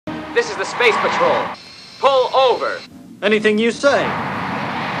This is the Space Patrol. Pull over. Anything you say.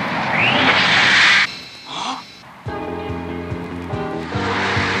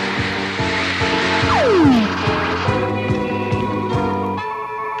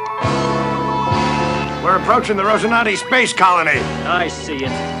 We're approaching the Rosinante space colony. I see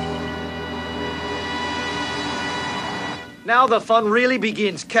it. Now the fun really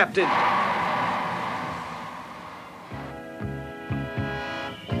begins, Captain.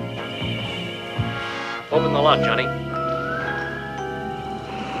 Open the lock, Johnny.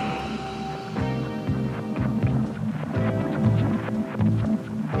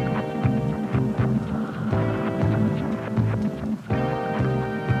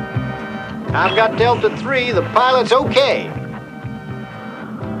 I've got Delta 3. The pilot's okay.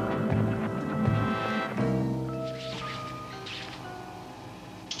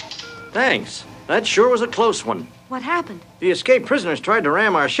 Thanks. That sure was a close one. What happened? The escaped prisoners tried to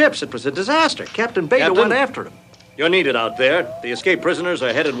ram our ships. It was a disaster. Captain Beta went after them. You're needed out there. The escaped prisoners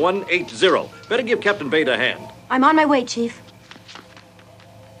are headed 180. Better give Captain Beta a hand. I'm on my way, Chief.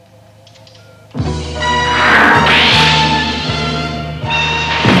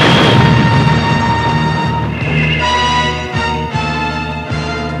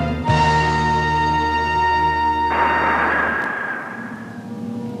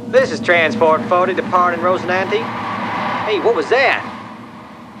 This is Transport 40 departing Rosinante. Hey, what was that?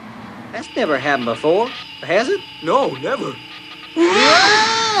 That's never happened before, has it? No, never.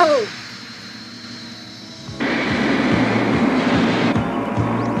 Whoa!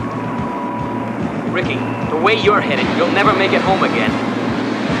 Ricky, the way you're headed, you'll never make it home again.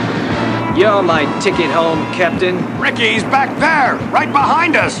 You're my ticket home, Captain. Ricky's back there, right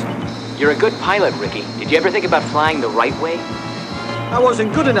behind us. You're a good pilot, Ricky. Did you ever think about flying the right way? I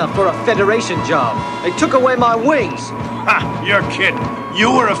wasn't good enough for a Federation job. They took away my wings. Ha, you're kidding.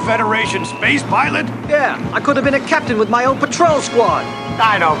 You were a Federation space pilot? Yeah, I could have been a captain with my own patrol squad.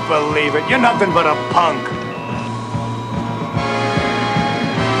 I don't believe it. You're nothing but a punk.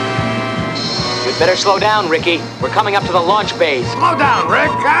 You'd better slow down, Ricky. We're coming up to the launch bays. Slow down,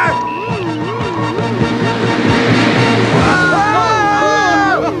 Rick, huh?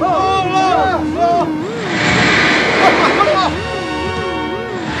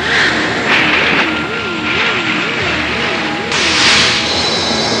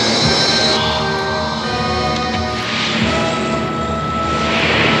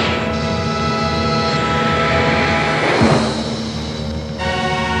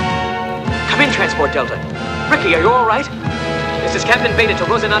 Transport Delta. Ricky, are you all right? This is Captain Beta to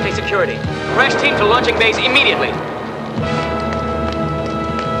Rosinante Security. Crash team to launching bays immediately.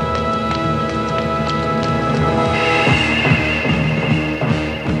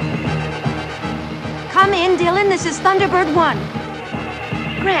 Come in, Dylan. This is Thunderbird 1.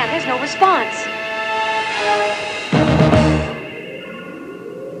 Grant, there's no response.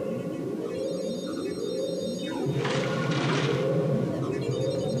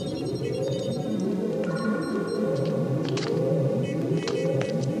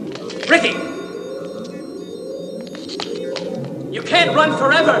 Ricky! You can't run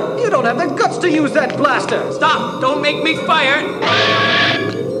forever! You don't have the guts to use that blaster! Stop! Don't make me fire!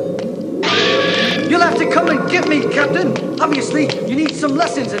 You'll have to come and get me, Captain! Obviously, you need some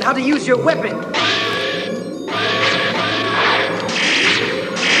lessons in how to use your weapon.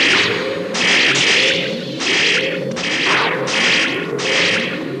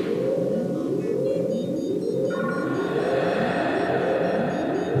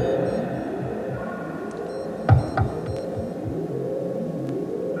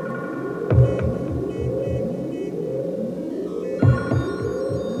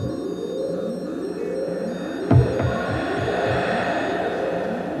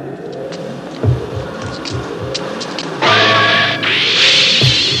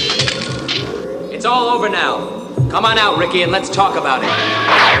 It's all over now. Come on out, Ricky, and let's talk about it.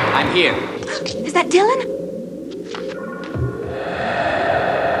 I'm here. Is that Dylan?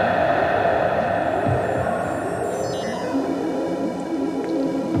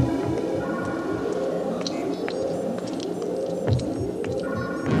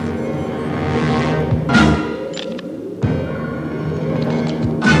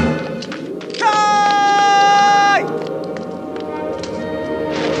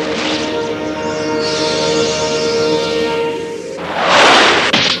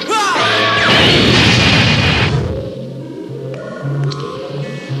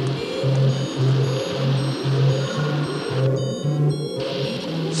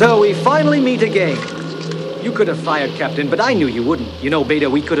 So we finally meet again. You could have fired, Captain, but I knew you wouldn't. You know, Beta,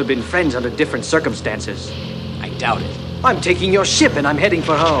 we could have been friends under different circumstances. I doubt it. I'm taking your ship and I'm heading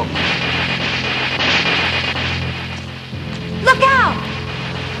for home. Look out!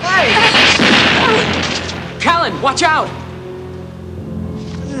 Hey! Callan, watch out!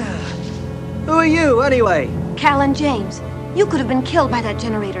 Who are you, anyway? Callan James, you could have been killed by that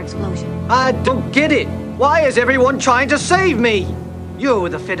generator explosion. I don't get it. Why is everyone trying to save me? You're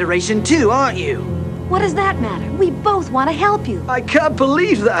with the Federation too, aren't you? What does that matter? We both want to help you. I can't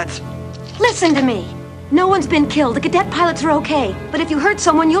believe that. Listen to me. No one's been killed. The cadet pilots are okay. But if you hurt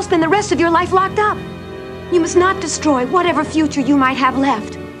someone, you'll spend the rest of your life locked up. You must not destroy whatever future you might have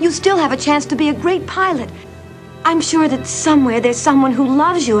left. You still have a chance to be a great pilot. I'm sure that somewhere there's someone who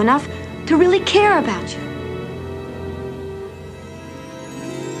loves you enough to really care about you.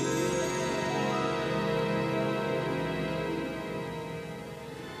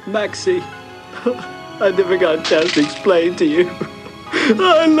 Maxie, I never got a chance to explain to you.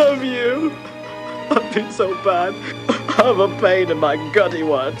 I love you. I've been so bad. I have a pain in my gutty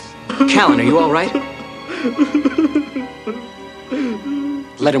once. Callan, are you all right?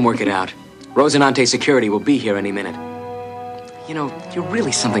 Let him work it out. Rosinante Security will be here any minute. You know, you're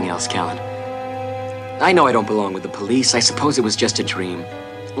really something else, Callan. I know I don't belong with the police. I suppose it was just a dream.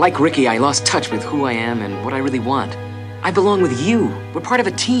 Like Ricky, I lost touch with who I am and what I really want. I belong with you. We're part of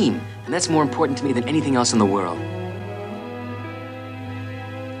a team, and that's more important to me than anything else in the world.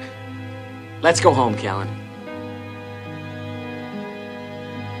 Let's go home, Callan.